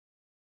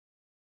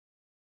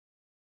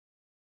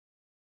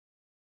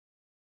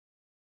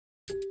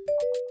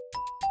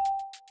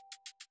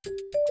Hello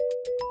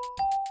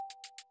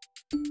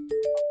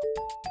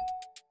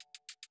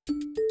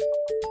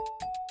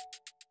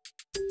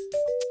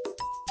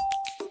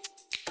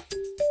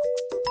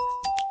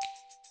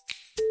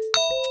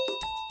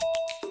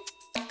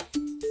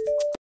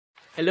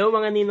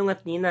mga ninong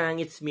at ninang,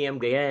 it's me,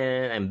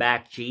 Gayan. I'm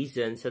back,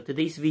 Jason. So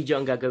today's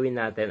video, ang gagawin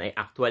natin ay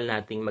actual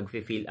nating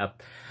mag-fill up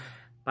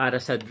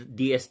para sa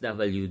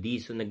DSWD.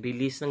 So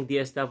nag-release ng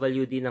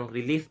DSWD ng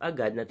relief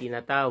agad na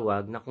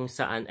tinatawag na kung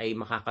saan ay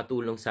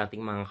makakatulong sa ating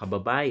mga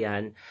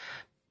kababayan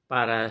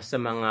para sa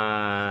mga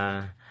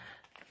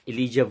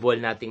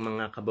eligible nating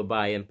mga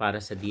kababayan para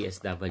sa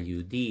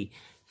DSWD.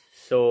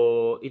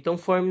 So, itong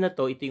form na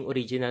to, ito yung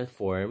original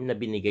form na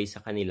binigay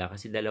sa kanila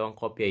kasi dalawang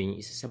kopya yun.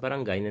 Isa sa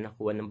barangay na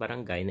nakuha ng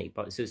barangay na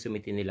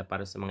isusumitin nila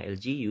para sa mga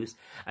LGUs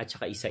at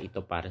saka isa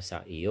ito para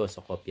sa iyo.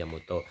 So, kopya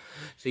mo to.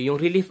 So, yung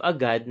relief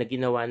agad na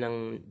ginawa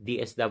ng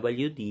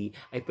DSWD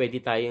ay pwede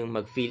tayong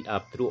mag-fill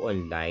up through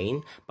online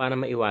para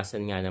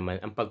maiwasan nga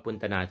naman ang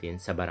pagpunta natin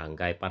sa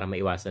barangay, para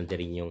maiwasan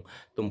din yung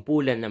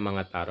tumpulan ng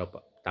mga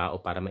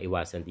tao para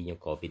maiwasan din yung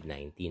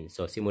COVID-19.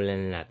 So,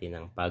 simulan na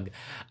natin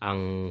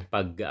ang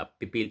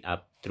pag-fill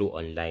up through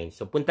online.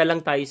 So, punta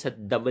lang tayo sa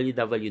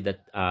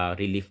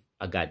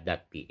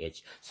www.reliefagad.ph.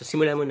 So,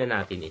 simulan muna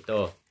natin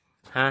ito.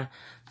 Ha?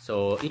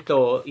 So,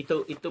 ito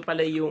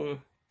pala yung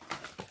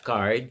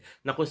card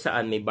na kung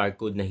saan may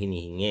barcode na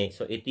hinihingi.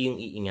 So, ito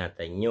yung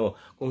iingatan nyo.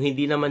 Kung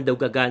hindi naman daw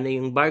gagana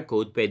yung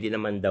barcode, pwede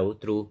naman daw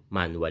through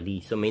manually.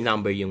 So, may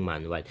number yung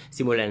manual.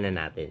 Simulan na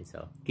natin.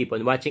 So, keep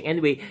on watching.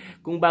 Anyway,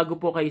 kung bago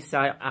po kayo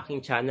sa aking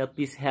channel,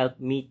 please help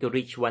me to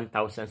reach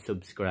 1,000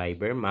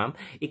 subscriber, ma'am.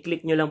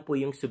 I-click nyo lang po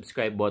yung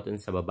subscribe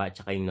button sa baba at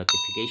saka yung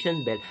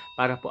notification bell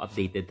para po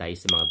updated tayo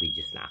sa mga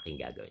videos na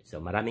aking gagawin. So,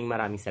 maraming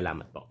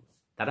salamat po.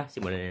 Tara,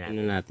 simulan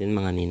na natin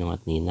mga ninong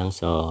at ninang.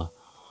 So,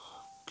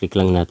 click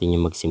lang natin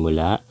yung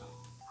magsimula,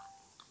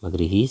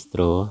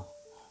 magrehistro,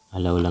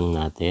 allow lang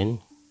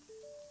natin,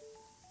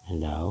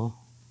 allow.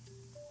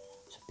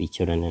 So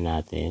picture na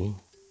natin.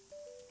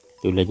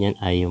 Tulad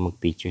yan, ayaw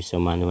mag-picture, so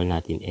manual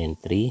natin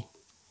entry.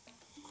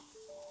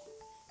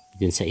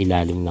 Dun sa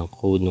ilalim ng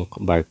code, ng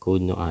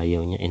barcode, no,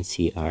 ayaw niya,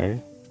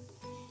 NCR.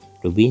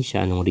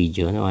 Probinsya, anong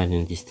region,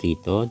 anong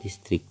distrito,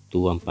 District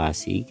 2 ang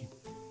Pasig.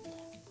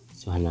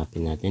 So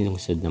hanapin natin,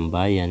 lungsod ng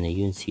bayan, na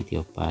yun, City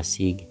of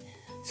Pasig.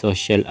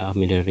 Social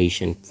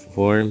amelioration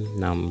form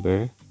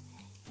number.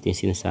 Ito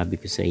yung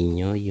sinasabi ko sa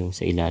inyo, yung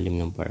sa ilalim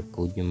ng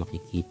barcode yung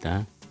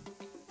makikita.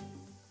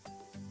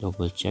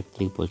 Double check,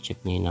 triple check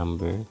nyo yung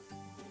number.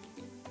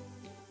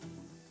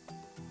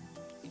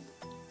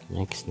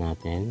 Next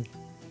natin,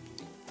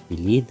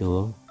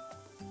 apelyido,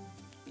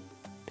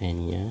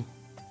 Peña,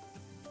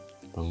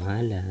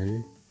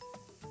 pangalan,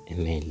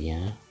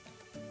 Emelia.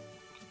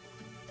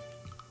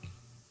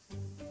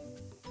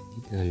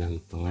 Ito ng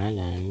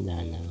pangalan,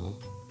 Danang.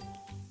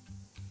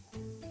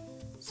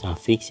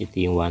 Suffix, ito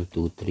yung 1,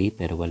 2, 3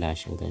 pero wala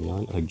siyang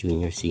ganon, or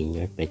junior,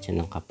 senior. Petsa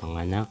ng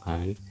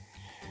kapanganakan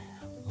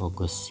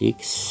August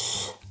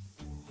 6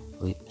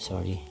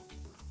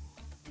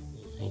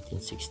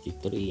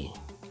 1963.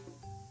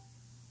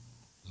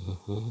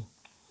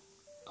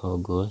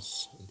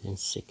 August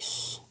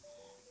 6,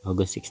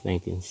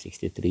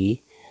 1963.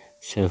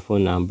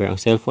 Cellphone number,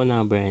 ang cellphone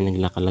number ay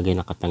nakalagay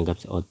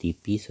nakatanggap sa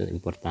OTP, so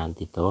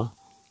importante ito.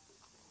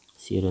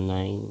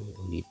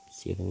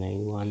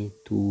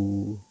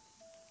 0912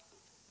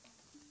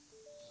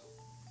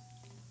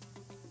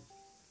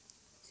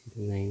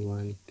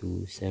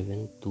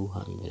 9127200.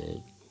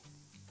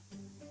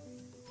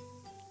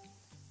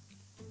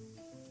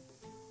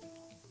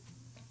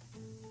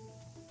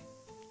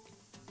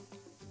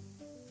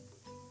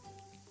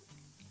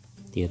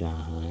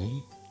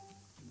 Tirahan.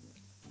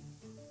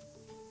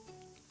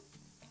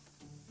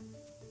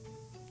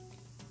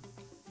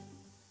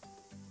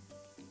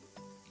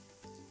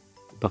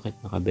 Bakit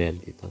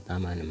nakaberde ito?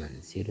 Tama naman.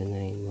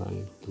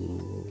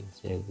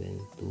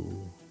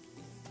 091272.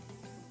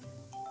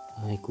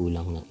 Ay,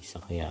 kulang ng isa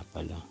kaya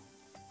pala.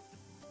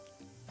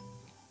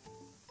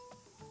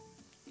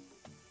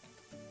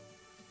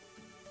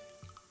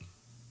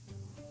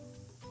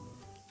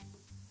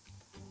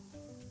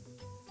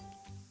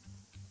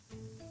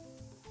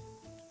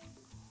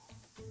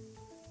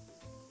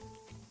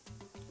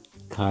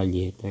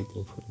 Kalye,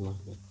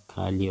 1341.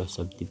 Kalye o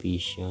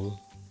subdivision.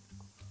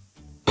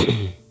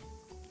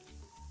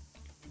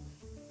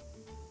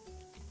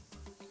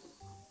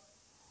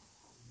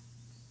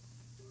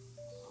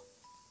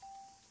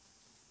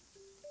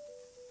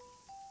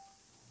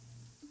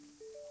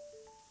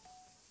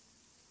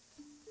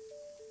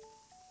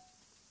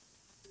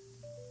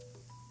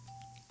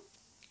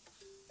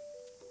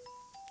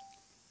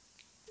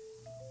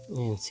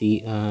 Ayan,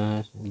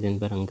 CR,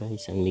 then Barangay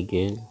San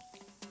Miguel.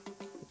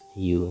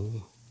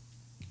 Yun.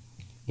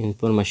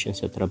 Informasyon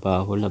sa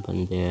trabaho, La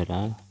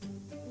Bandera.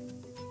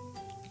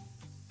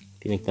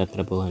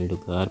 Pinagtatrabahuhan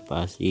lugar,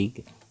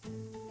 Pasig.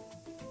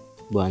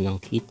 Buwan ng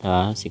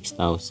kita,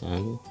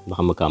 6,000.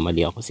 Baka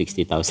magkamali ako,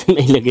 60,000 na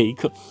ilagay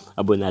ko.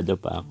 Abonado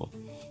pa ako.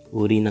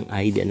 Uri ng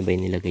ID, ano ba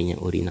yung nilagay niya?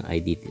 Uri ng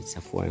ID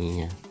sa form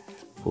niya.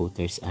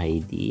 voters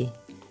ID.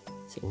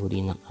 Sa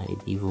uri ng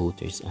ID,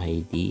 voters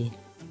ID.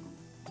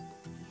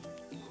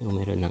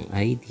 Numero ng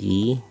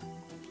ID.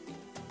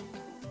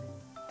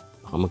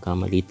 Baka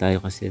magkamali tayo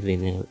kasi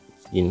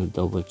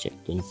double check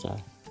dun sa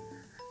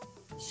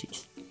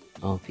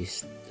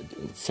office,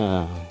 dun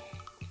sa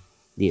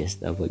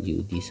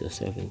DSWD. So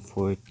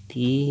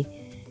 740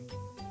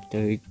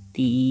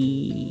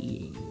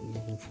 30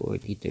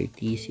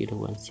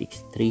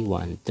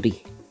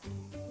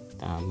 016313.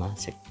 Tama.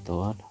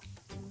 Sektor.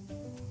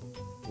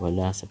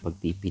 Wala sa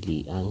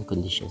pagpipilian.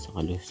 Kondisyon sa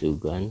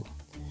kalusugan.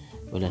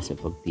 Wala sa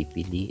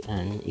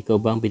pagpipilian. Ikaw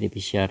ba ang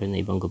benepisyaryo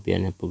ng ibang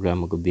gobyerno ng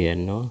programa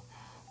gobyerno?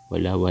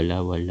 Wala.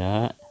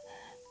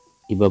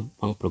 Iba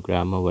pang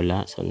programa?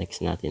 Wala. So next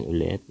natin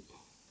ulit.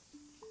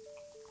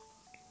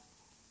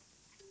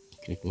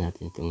 Click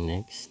natin itong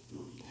next.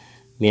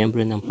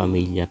 Miyembro ng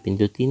pamilya.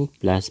 Pindutin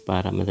plus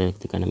para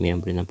madagdagan ng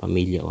miyembro ng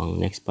pamilya o ang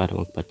next para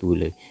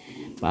magpatuloy.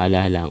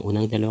 Paalala, ang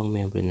unang dalawang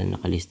miyembro na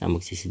nakalista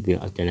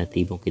magsisilbing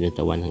alternatibong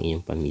kinutawan ng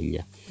iyong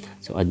pamilya.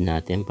 So add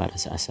natin para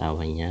sa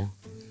asawa niya.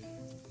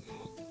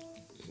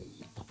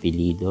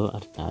 Apelido,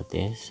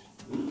 Artates.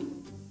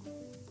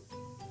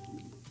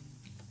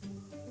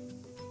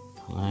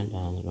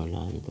 Pangalan,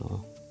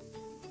 Rolando.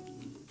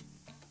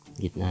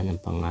 Gitna ng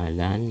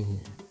pangalan.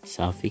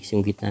 Suffix,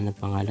 yung gitna ng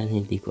pangalan,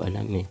 hindi ko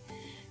alam eh.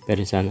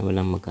 Pero sana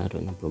walang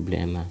magkaroon ng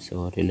problema.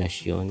 So,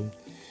 relasyon,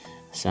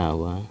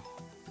 asawa.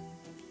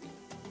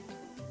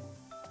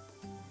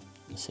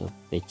 So,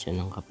 petsa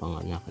ng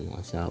kapanganak ng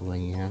asawa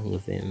niya,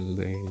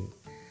 November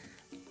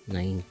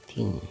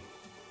 19,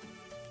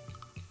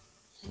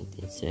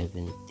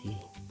 1970.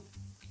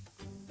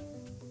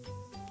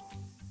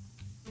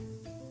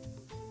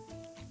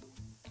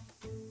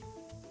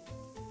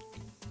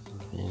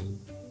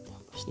 November,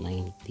 tapos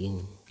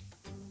 19.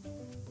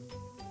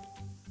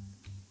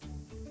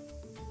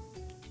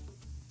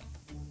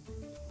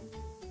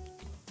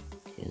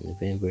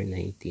 November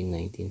 19,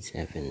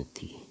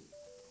 1970.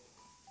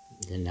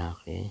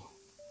 Lalaki.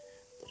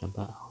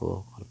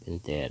 Trabaho,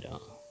 karpentero.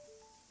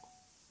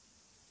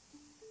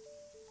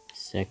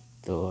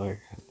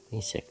 Sektor.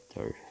 May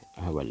sektor.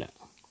 Wala.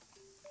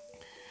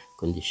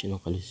 Kondisyon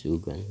ng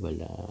kalusugan.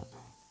 Wala.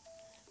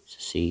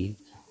 So,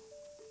 save.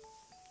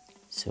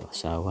 So,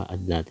 asawa.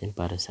 Add natin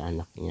para sa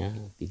anak niya.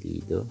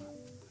 Apelido.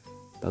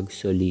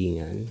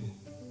 Pagsulingan.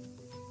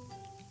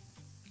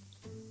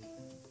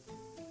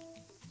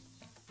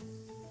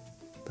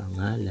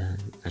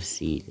 Pangalan,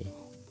 Arsile.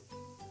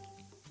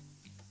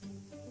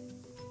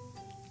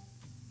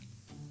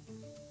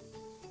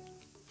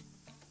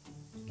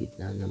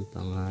 Gitna ng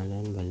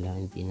pangalan, wala,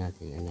 hindi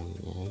natin alam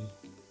yan.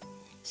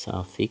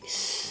 Suffix,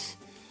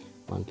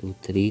 1, 2,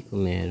 3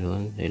 kung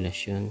meron.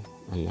 Relasyon,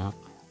 anak.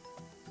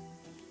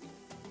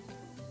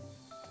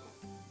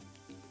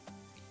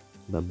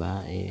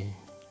 Babae.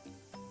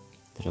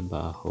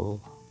 Trabaho,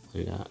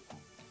 wala.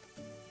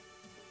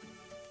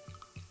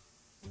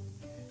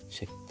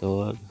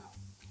 Sektor,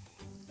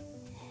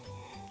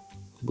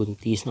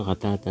 buntis na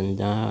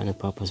katatanda,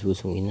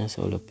 nagpapasusong ina,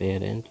 solo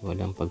parent,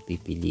 walang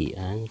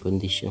pagpipilian.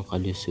 Kondisyon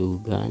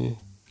kalusugan,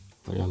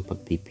 walang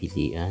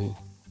pagpipilian.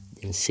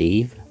 Then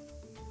save.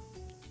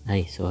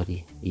 Ay,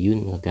 sorry,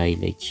 yun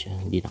nag-highlight siya,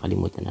 hindi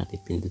nakalimutan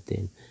natin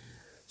pindutin.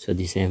 So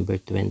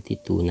December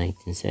 22,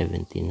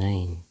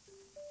 1979.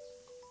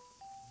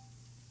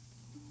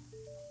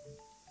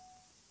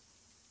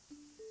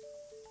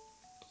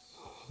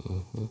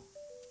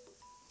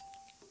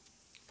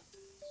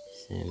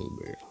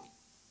 December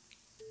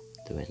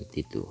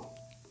 22.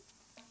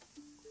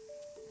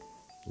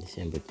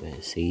 December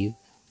 20. Save.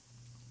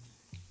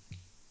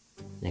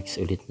 Next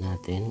ulit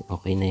natin.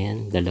 Okay na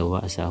yan.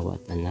 Dalawa, asawa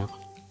at anak.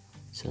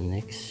 So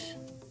next.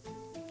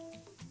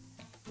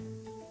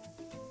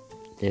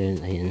 Then,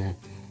 ayan na.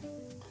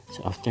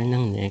 So after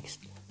ng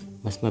next,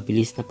 mas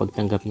mabilis na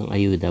pagtanggap ng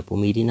ayuda,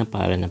 pumili na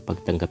para ng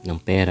pagtanggap ng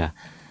pera.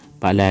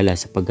 Paalala,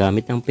 sa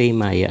paggamit ng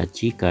PayMaya at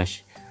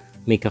GCash,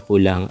 may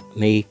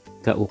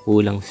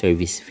kaukulang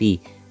service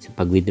fee sa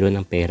pag-withdraw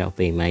ng pera o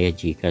PayMaya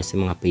GCash sa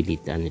mga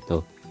pilitan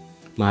nito.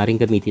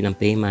 Maaaring gamitin ang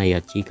PayMaya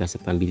at GCash sa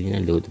pambili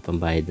ng load o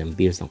pambayad ng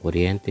bills ng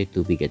kuryente,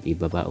 tubig at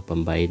ibaba o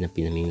pambayad ng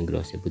pinamiming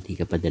grocery,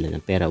 butika, padala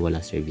ng pera,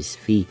 walang service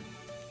fee.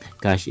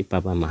 Cash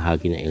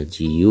ipapamahagi ng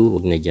LGU,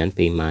 wag na dyan,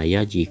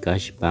 PayMaya,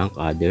 GCash, bank,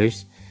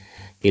 others.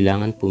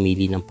 Kailangan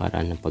pumili ng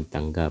paraan ng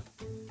pagtanggap.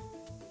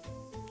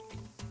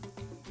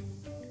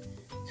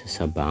 So,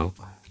 sa bank,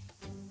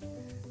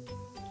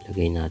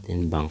 lagay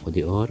natin Banco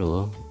de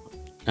Oro.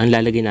 Ang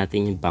lalagay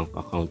natin yung bank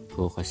account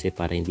ko kasi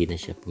para hindi na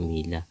siya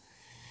pumila.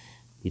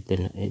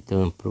 Ito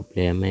ang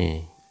problema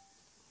eh.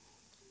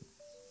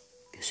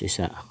 Kasi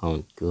sa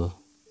account ko,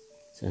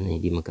 sana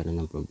hindi magkaroon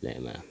ng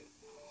problema.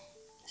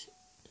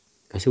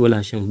 Kasi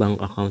wala siyang bank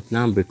account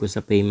number. Kung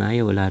sa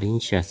PayMaya, wala rin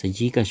siya. Sa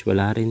GCash,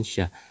 wala rin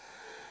siya.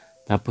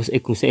 Tapos,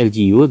 kung sa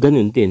LGU,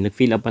 ganun din.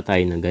 Nag-fill up pa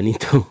tayo ng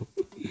ganito.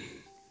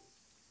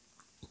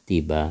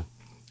 Diba?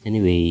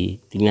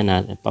 Anyway, tingnan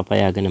natin.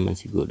 Papayagan naman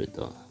siguro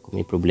to. Kung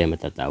may problema,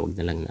 tatawag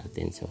na lang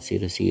natin. So,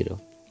 00.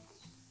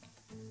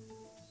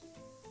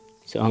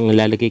 So, ang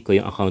lalagay ko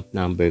yung account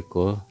number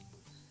ko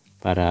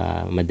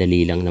para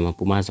madali lang naman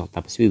pumasok.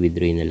 Tapos,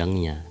 withdrawin na lang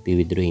niya.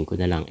 Withdrawin ko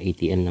na lang.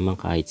 ATM naman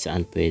kahit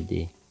saan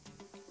pwede.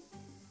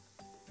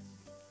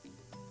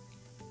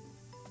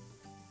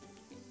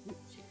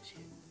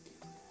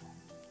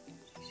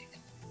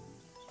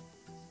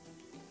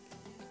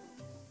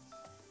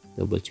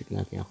 Double check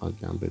natin yung account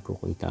number ko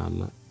kung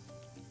tama.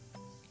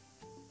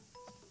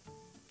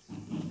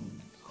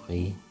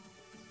 Okay.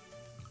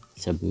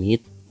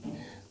 Submit.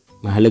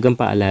 Mahalagang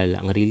paalala,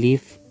 ang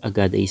Relief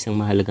AGAD ay isang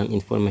mahalagang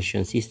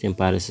information system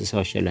para sa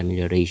Social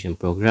Amelioration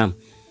Program.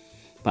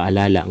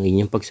 Paalala, ang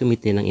inyong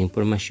pagsumite ng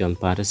impormasyon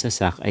para sa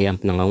SAC ay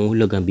ang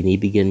nangangahulugang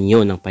binibigyan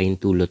niyo ng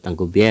pahintulot ng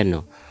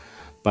gobyerno.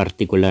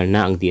 Partikular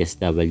na ang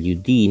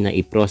DSWD na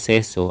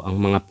iproseso ang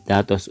mga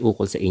datos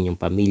ukol sa inyong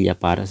pamilya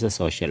para sa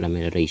Social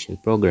Amelioration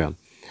Program.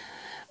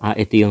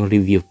 Ito yung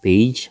review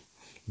page.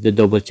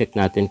 Do-double check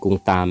natin kung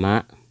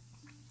tama.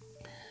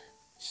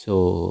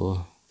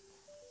 So,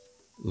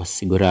 mas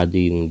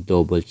sigurado yung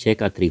double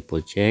check at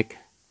triple check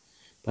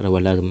para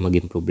wala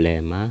maging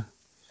problema.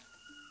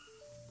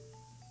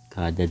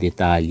 Kada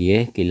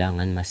detalye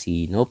kailangan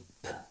masinop.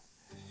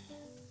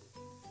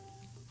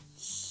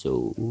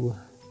 So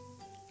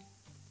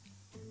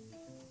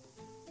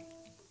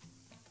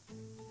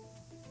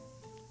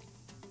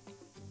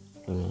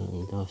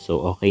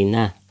okay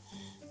na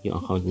yung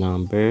account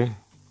number.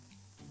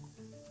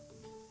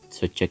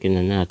 So checkin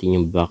na natin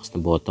yung box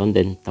na button,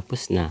 then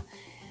tapos na.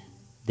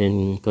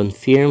 Then,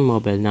 confirm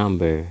mobile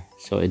number.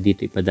 So,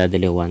 dito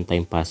ipadadala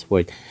one-time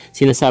password.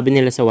 Sinasabi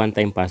nila sa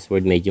one-time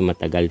password, medyo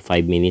matagal,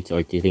 5 minutes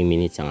or 3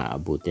 minutes ang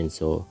aabutin.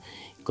 So,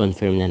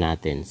 confirm na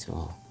natin.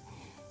 So,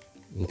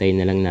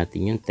 hintayin na lang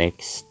natin yung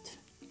text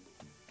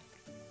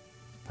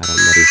para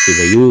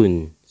ma-receive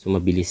yun. So,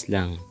 mabilis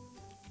lang.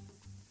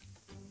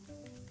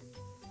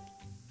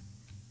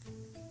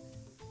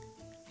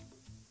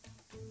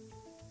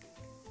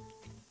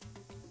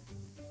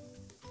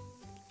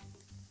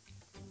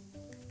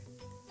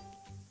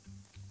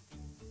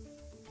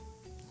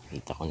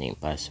 Kita ko na yung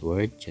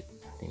password. Check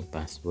natin yung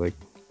password.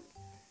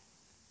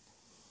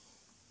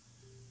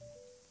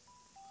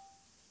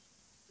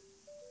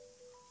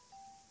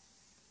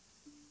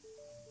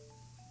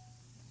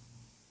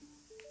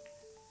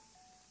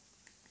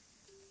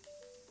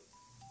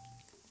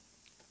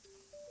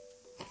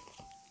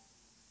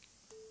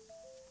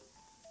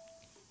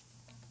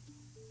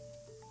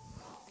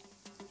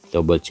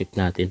 Double check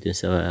natin dun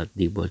sa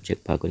double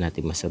check bago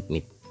natin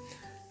masubmit.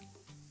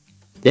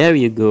 There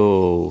you go.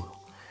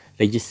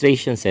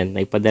 Registration sent,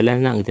 na ipadala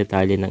na ang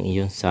detalye ng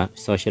iyong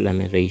social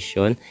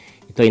amelioration.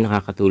 Ito ay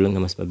nakakatulong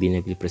na mas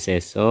mabilis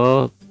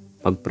proseso,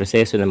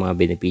 pagproseso ng mga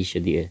benepisyo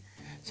diyan.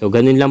 So,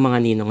 ganun lang mga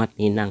ninong at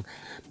ninang.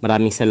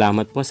 Maraming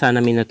salamat po. Sana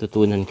may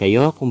natutunan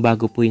kayo. Kung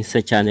bago po yung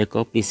sa channel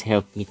ko, please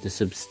help me to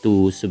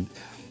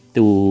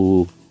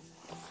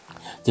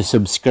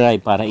subscribe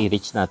para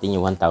i-reach natin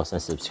yung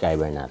 1,000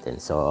 subscriber natin.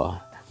 So,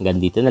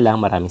 hanggang dito na lang.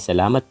 Maraming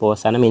salamat po.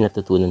 Sana may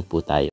natutunan po tayo.